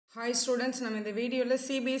Hi students, நம்ம இந்த வீடியோல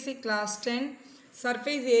CBSE class 10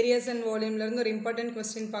 surface areas and volume ல இருந்து ஒரு important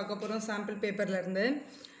question பார்க்க போறோம் sample paperல இருந்து.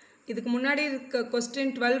 இதுக்கு முன்னாடி இருக்க question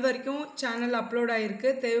 12 வரைக்கும் channel upload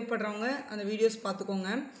ஆயிருக்கு. தேவைப்படுறவங்க அந்த வீடியோஸ் பார்த்துக்கோங்க.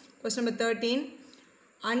 Question number 13.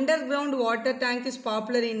 Underground water tank is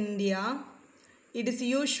popular in India. It is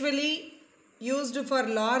usually used for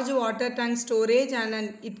large water tank storage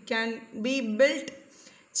and it can be built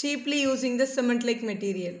cheaply using the cement like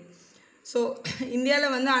material. So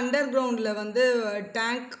இந்தியாவில் வந்து under கிரவுண்டில் வந்து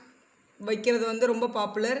tank வைக்கிறது வந்து ரொம்ப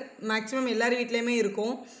popular. Maximum எல்லார் வீட்லேயுமே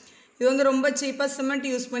இருக்கும். இது வந்து ரொம்ப சீப்பாக சிமெண்ட்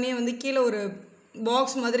யூஸ் பண்ணி வந்து கீழே ஒரு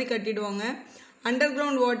பாக்ஸ் மாதிரி கட்டிடுவாங்க. அண்டர்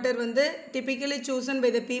கிரவுண்ட் வாட்டர் வந்து typically Susan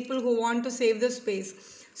by the people who want to save the space.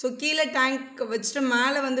 So கீழே டேங்க் வச்சுட்டு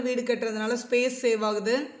மேலே வந்து வீடு கட்டுறதுனால ஸ்பேஸ் சேவ்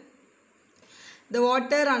ஆகுது. The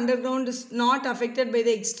water underground is not affected by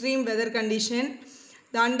the extreme weather condition.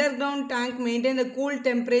 The underground tank maintain the cool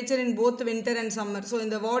temperature in both winter and summer. So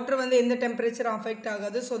இந்த water வந்து எந்த temperature affect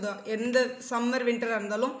ஆகாது. So எந்த summer winter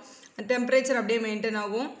இருந்தாலும் temperature அப்படியே maintain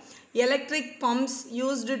ஆகும். Electric pumps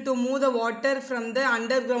used to move the water from the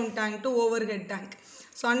underground tank to overhead tank.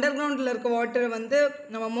 So undergroundல இருக்க water வந்து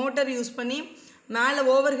நம்ம motor யூஸ் பண்ணி மேலே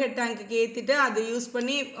ஓவர்ஹெட் டேங்க்குக்கு ஏற்றிட்டு அதை யூஸ்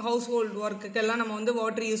பண்ணி ஹவுஸ் ஹோல்ட் ஒர்க்குக்கெல்லாம் நம்ம வந்து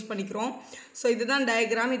வாட்டர் யூஸ் பண்ணிக்கிறோம். ஸோ இதுதான்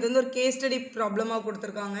டயக்ராம். இது வந்து ஒரு கேஸ் ஸ்டடி ப்ராப்ளமாக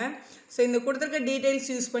கொடுத்துருக்காங்க. ஸோ இந்த கொடுத்துருக்க டீட்டெயில்ஸ்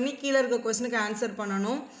யூஸ் பண்ணி கீழே இருக்க கொஸ்டினுக்கு ஆன்சர்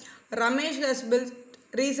பண்ணணும். Ramesh has build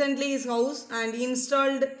recently his house and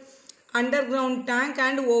installed under ground tank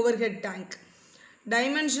and overhead tank.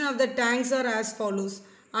 Dimension of the tanks R as follows.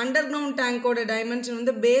 Under ground டேங்கோட dimension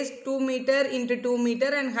வந்து base 2 metre into 2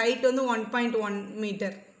 metre and height வந்து 1.1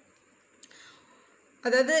 metre.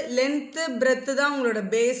 அதாவது length breadth தான் உங்களோட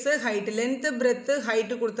base, height. Length breadth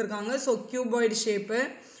height கொடுத்துருக்காங்க. So cuboid shape.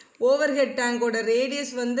 Overhead டேங்கோட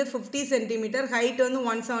radius வந்து 50 centimetre, height வந்து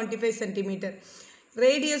 175 centimetre.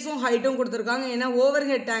 ரேடியஸும் ஹைட்டும் கொடுத்துருக்காங்க. ஏன்னா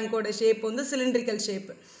ஓவர்ஹெட் டேங்கோட ஷேப் வந்து சிலிண்ட்ரிக்கல்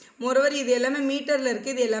ஷேப்பு. மோரோவர் இது எல்லாமே மீட்டரில்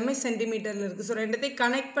இருக்குது, இது எல்லாமே சென்டிமீட்டரில் இருக்குது. ஸோ ரெண்டுத்தையும்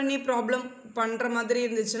கனெக்ட் பண்ணி ப்ராப்ளம் பண்ணுற மாதிரி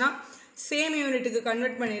இருந்துச்சுன்னா சேம் யூனிட்டுக்கு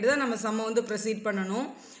கன்வெர்ட் பண்ணிட்டு தான் நம்ம சம்ம வந்து ப்ரொசீட் பண்ணணும்.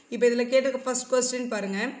 இப்போ இதில் கேட்ட ஃபஸ்ட் கொஸ்டின்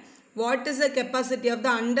பாருங்கள். What is the capacity of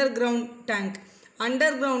the underground tank?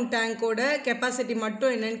 Underground tank ஓட கெப்பாசிட்டி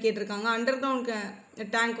மட்டும் என்னன்னு கேட்டிருக்காங்க. அண்டர்கிரவுண்ட்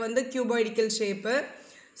டேங்க் வந்து கியூபாய்டிக்கல் ஷேப்பு.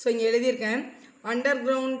 ஸோ இங்கே எழுதியிருக்கேன்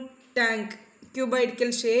அண்டர்கிரவுண்ட் டேங்க்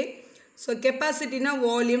கியூபாய்டிக்கல் ஷேப். ஸோ கெப்பாசிட்டினா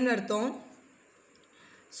வால்யூம்னு அர்த்தம்.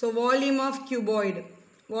 So volume of cuboid,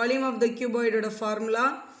 volume of the கியூபாய்டோட formula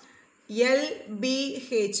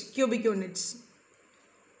LBH cubic units.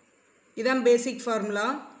 இதுதான் பேசிக் ஃபார்முலா.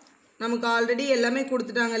 நமக்கு ஆல்ரெடி எல்லாமே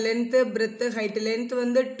கொடுத்துட்டாங்க. Length breadth height. லென்த்து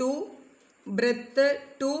வந்து 2, பிரெத்து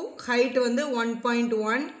 2, ஹைட்டு வந்து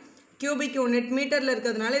 1.1. கியூபிக் யூனிட் மீட்டரில்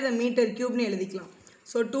இருக்கிறதுனால இதை மீட்டர் கியூப்னு எழுதிக்கலாம்.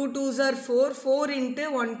 So 2 2s are 4, 4 into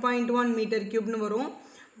 1.1 metre கியூப்னு வரும்.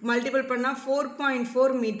 மல்டிபிள் பண்ணால் 4.4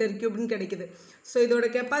 மீட்டர் கியூப்னு கிடைக்குது. ஸோ இதோட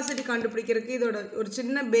கெப்பாசிட்டி கண்டுபிடிக்கிறதுக்கு இதோட ஒரு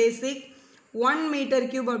சின்ன பேசிக் 1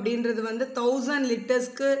 மீட்டர் கியூப் அப்படின்றது வந்து 1000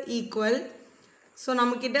 லிட்டர்ஸ்க்கு ஈக்குவல். ஸோ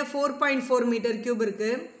நம்மக்கிட்ட 4.4 மீட்டர் கியூப்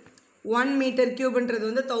இருக்குது. 1 மீட்டர் கியூப்ன்றது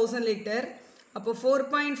வந்து 1000 லிட்டர். அப்போ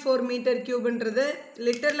 4.4 மீட்டர் கியூப்ன்றது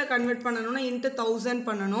லிட்டரில் கன்வெர்ட் பண்ணணும்னா இன்ட்டு 1000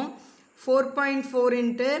 பண்ணணும். 4.4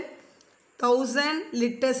 இன்ட்டு 1000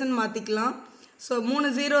 லிட்டர்ஸ்ன்னு மாற்றிக்கலாம். ஸோ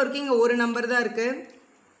 3 0 இருக்குது, இங்கே ஒரு நம்பர் தான் இருக்குது.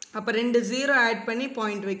 அப்போ 2 0 ஆட் பண்ணி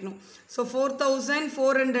பாயிண்ட் வைக்கணும். ஸோ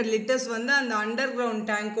 4400 லிட்டர்ஸ் வந்து அந்த அண்டர் கிரவுண்ட்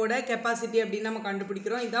டேங்கோட கெப்பாசிட்டி அப்படின்னு நம்ம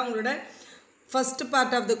கண்டுபிடிக்கிறோம். இதுதான் உங்களோட first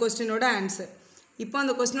part of the கொஸ்டினோட answer. இப்போ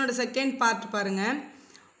அந்த கொஸ்டினோட செகண்ட் பார்ட் பாருங்கள்.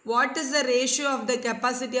 What is the ratio of the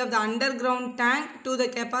capacity of the underground tank to the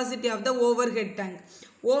capacity of the overhead tank?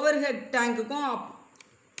 Overhead tankக்கும்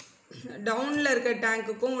டவுனில் இருக்க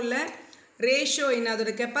டேங்க்குக்கும் உள்ள ரேஷியோ என்ன,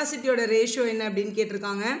 அதோட கெப்பாசிட்டியோட ரேஷியோ என்ன அப்படின்னு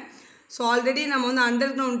கேட்டிருக்காங்க. ஸோ ஆல்ரெடி நம்ம வந்து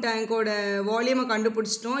அண்டர் கிரவுண்ட் டேங்கோட வால்யூமை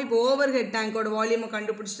கண்டுபிடிச்சிட்டோம். இப்போ ஓவர்ஹெட் டேங்கோட வால்யூமை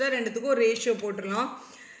கண்டுபிடிச்சிட்டா ரெண்டுத்துக்கும் ஒரு ரேஷியோ போட்டுடலாம்.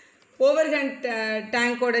 ஓவர்ஹெட்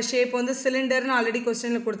டேங்கோட ஷேப் வந்து சிலிண்டர்னு ஆல்ரெடி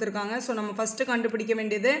கொஸ்டினில் கொடுத்துருக்காங்க. ஸோ நம்ம ஃபஸ்ட்டு கண்டுபிடிக்க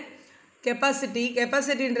வேண்டியது கெப்பாசிட்டி.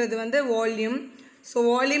 கெப்பாசிட்டின்றது வந்து volume. So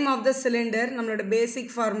volume of the cylinder நம்மளோட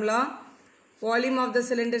பேசிக் formula volume of the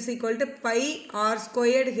cylinders equal to by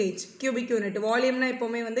r² h cubic unit. வால்யூம்னா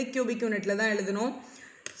எப்போவுமே வந்து கியூபிக் யூனிட்டில் தான் எழுதணும்.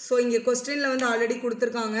 ஸோ இங்கே கொஸ்டினில் வந்து ஆல்ரெடி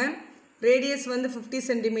கொடுத்துருக்காங்க. ரேடியஸ் வந்து 50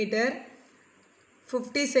 சென்டிமீட்டர்,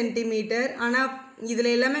 50 சென்டிமீட்டர். ஆனால்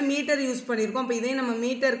இதில் எல்லாமே மீட்டர் யூஸ் பண்ணியிருக்கோம். அப்போ இதே நம்ம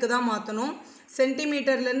மீட்டருக்கு தான் மாற்றணும்.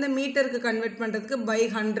 சென்டிமீட்டர்லேருந்து மீட்டருக்கு கன்வெர்ட் பண்ணுறதுக்கு பை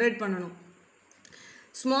 100 பண்ணணும்.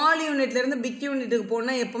 ஸ்மால் யூனிட்லேருந்து பிக் யூனிட்டுக்கு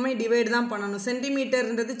போனால் எப்போவுமே டிவைட் தான் பண்ணணும்.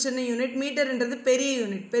 சென்டிமீட்டர்ன்றது சின்ன யூனிட், மீட்டர்ன்றது பெரிய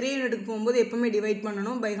யூனிட். பெரிய யூனிட்டுக்கு போகும்போது எப்போவுமே டிவைட்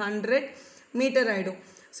பண்ணணும். பை 100 மீட்டர் ஆகிடும்.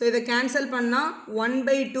 ஸோ இதை கேன்சல் பண்ணால்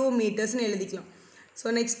 1/2 மீட்டர்ஸ்னு எழுதிக்கலாம்.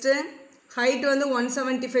 ஸோ நெக்ஸ்ட்டு ஹைட் வந்து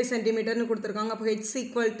 175 சென்டிமீட்டர்னு கொடுத்துருக்காங்க. அப்போ h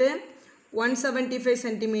 = 175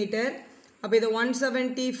 centimeter. அப்போ இது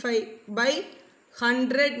 175 by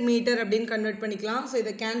 100 meter அப்படின்னு கன்வெர்ட் பண்ணிக்கலாம். ஸோ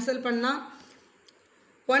இதை கேன்சல் பண்ணால்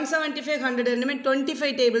 175 100 ரெண்டுமே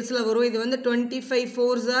 25 டேபிள்ஸில் வரும். இது வந்து 25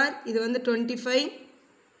 4s are, இது வந்து 25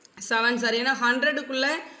 7s are. ஏன்னா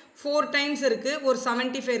 100க்குள்ளே 4 டைம்ஸ் இருக்குது, ஒரு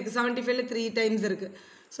 75 இருக்குது, 75ல 3 டைம்ஸ் இருக்குது.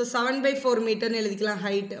 ஸோ 7/4 மீட்டர்னு எழுதிக்கலாம்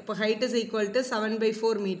ஹைட். அப்போ height is equal to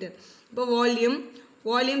 7/4 metre. இப்போ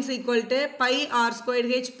volumes equal to by R square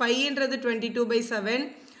H. பைன்றது 22/7,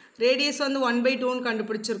 radius வந்து 1/2ன்னு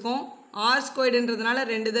கண்டுபிடிச்சிருக்கோம். ஆர் ஸ்கொயர்டுன்றதுனால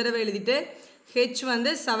 2 தடவை எழுதிட்டு ஹெச்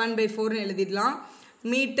வந்து 7/4ன்னு எழுதிடலாம்.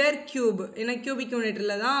 மீட்டர் கியூப், ஏன்னா கியூபிக்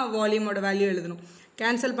யூனிட்டில் தான் வால்யூமோட வேல்யூ எழுதணும்.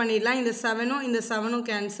 கேன்சல் பண்ணிடலாம். இந்த 7ம் இந்த 7ம்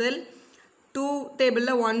கேன்சல். 2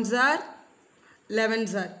 டேபிளில் 1s are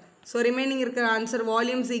 11s are. So remaining இருக்கிற ஆன்சர்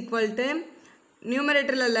வால்யூம்ஸ் ஈக்குவல் டு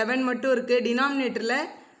நியூமரேட்டரில் 11 மட்டும் இருக்குது, டினாமினேட்டரில்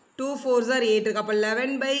 2 4s are 8 இருக்குது. அப்போ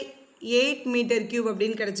 11/8 மீட்டர் கியூப்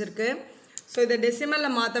அப்படின்னு கிடச்சிருக்கு. ஸோ இதை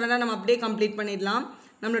டெசிமலில் மாற்ற வேண்டாம், நம்ம அப்படியே கம்ப்ளீட் பண்ணிடலாம்.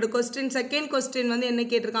 நம்மளோட கொஸ்டின் செகண்ட் கொஸ்டின் வந்து என்ன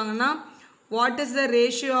கேட்டிருக்காங்கன்னா, what is the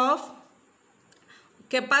ratio of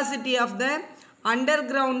capacity of the under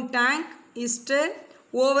ground tank is to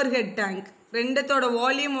over head tank. ரெண்டத்தோட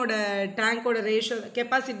வால்யூமோட டேங்கோட ratio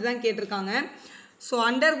capacity தான் கேட்டிருக்காங்க. ஸோ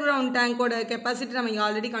அண்டர் கிரவுண்ட் டேங்கோட கெப்பாசிட்டி நம்ம இங்கே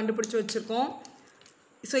ஆல்ரெடி கண்டுபிடிச்சி வச்சுருக்கோம்.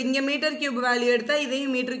 ஸோ இங்கே மீட்டர் கியூப் வேல்யூ எடுத்தால்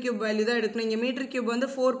இதையும் மீட்டர் கியூப் வேல்யூ தான் எடுக்கணும். இங்கே மீட்டர் கியூப் வந்து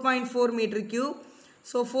 4.4 மீட்டர் கியூப்.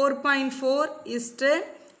 So 4.4 is to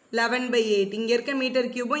 11/8. இங்கே இருக்க மீட்டர்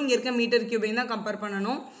கியூபும் இங்கே இருக்க மீட்டர் கியூபையும் தான் கம்பேர்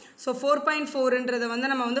பண்ணணும். ஸோ 4.4ன்றதை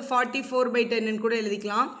வந்து நம்ம வந்து 44/10 கூட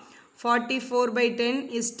எழுதிக்கலாம். 44/10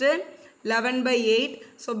 இஸ்டு 11/8.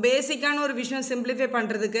 ஸோ பேசிக்கான ஒரு விஷயம் சிம்பிளிஃபை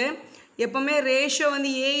பண்ணுறதுக்கு எப்போவுமே ரேஷியோ வந்து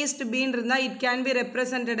A/Bன்னு இருந்தால் it can be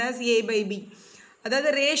represented as A/B. அதாவது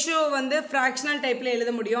ரேஷியோ வந்து ஃப்ராக்ஷனல் டைப்பில்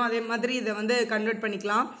எழுத முடியும், அதே மாதிரி இதை வந்து கன்வெர்ட்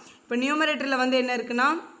பண்ணிக்கலாம். இப்போ நியூமரேட்டரில் வந்து என்ன இருக்குன்னா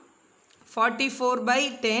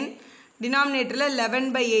 44/10, டினாமினேட்டரில்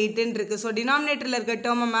 11/8ன்னு இருக்குது. ஸோ டினாமினேட்டரில் இருக்க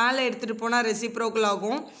டேர்மை மேலே எடுத்துகிட்டு போனால் ரெசிப்ரோக்கல்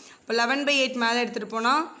ஆகும். இப்போ 11/8 மேலே எடுத்துகிட்டு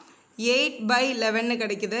போனால் 8/11ன்னு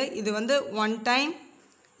கிடைக்குது. இது வந்து 1 டைம்,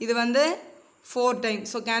 இது வந்து 4 டைம்.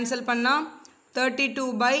 ஸோ கேன்சல் பண்ணால்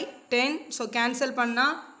 32/10. ஸோ கேன்சல்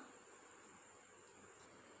பண்ணால்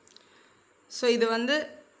ஸோ இது வந்து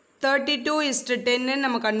 32:10ன்னு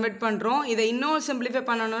நம்ம கன்வெர்ட் பண்ணுறோம். இதை இன்னும் சிம்பிளிஃபை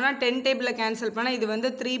பண்ணணும்னா 10 டேபிளில் கேன்சல் பண்ணால் இது வந்து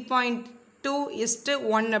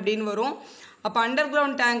 3.2:1 அப்படின்னு வரும். அப்போ அண்டர்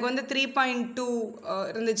கிரவுண்ட் டேங்க் வந்து 3.2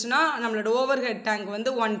 இருந்துச்சுன்னா நம்மளோட ஓவர் ஹெட் டேங்க் வந்து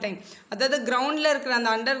 1 டைம். அதாவது கிரவுண்டில் இருக்கிற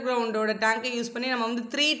அந்த அண்டர் கிரவுண்டோட டேங்கை யூஸ் பண்ணி நம்ம வந்து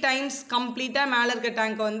 3 டைம்ஸ் கம்ப்ளீட்டாக மேலே இருக்க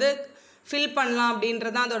டேங்கை வந்து ஃபில் பண்ணலாம்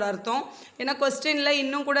அப்படின்றது தான் அதோட அர்த்தம். ஏன்னா கொஸ்டினில்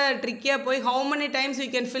இன்னும் கூட ட்ரிக்கியாக போய் how many times you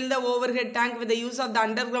can fill the over head tank with the use of the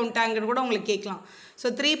under ground டேங்க்னு கூட உங்களுக்கு கேட்கலாம். ஸோ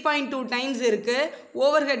 3.2 டைம்ஸ் இருக்குது.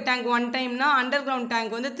 ஓவர் ஹெட் டேங்க் 1 டைம்னா அண்டர் கிரவுண்ட்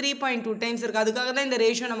டேங்க் வந்து 3.2 டைம்ஸ் இருக்குது. அதுக்காக தான் இந்த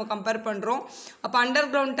ரேஷியோ நம்ம கம்பேர் பண்ணுறோம். அப்போ அண்டர்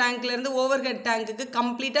கிரவுண்ட் டேங்க்லேருந்து ஓவர் ஹெட் டேங்க்குக்கு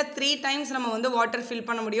கம்ப்ளீட்டாக 3 டைம்ஸ் நம்ம வந்து வாட்டர் ஃபில்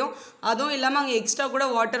பண்ண முடியும். அதுவும் இல்லாமல் அங்கே எக்ஸ்ட்ரா கூட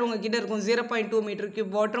வாட்டர் உங்ககிட்ட இருக்கும், 0.2 மீட்டர்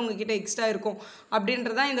கியூப் வாட்டர் உங்ககிட்ட எக்ஸ்ட்ரா இருக்கும்.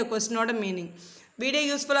 அப்படின்றதான் இந்த கொஸ்டினோட மீனிங். வீடியோ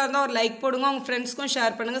யூஸ்ஃபுல்லாக இருந்தால் ஒரு லைக் போடுங்க, உங்கள் ஃப்ரெண்ட்ஸ்க்கும்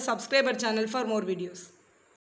ஷேர் பண்ணுங்கள். Subscriber channel for more videos.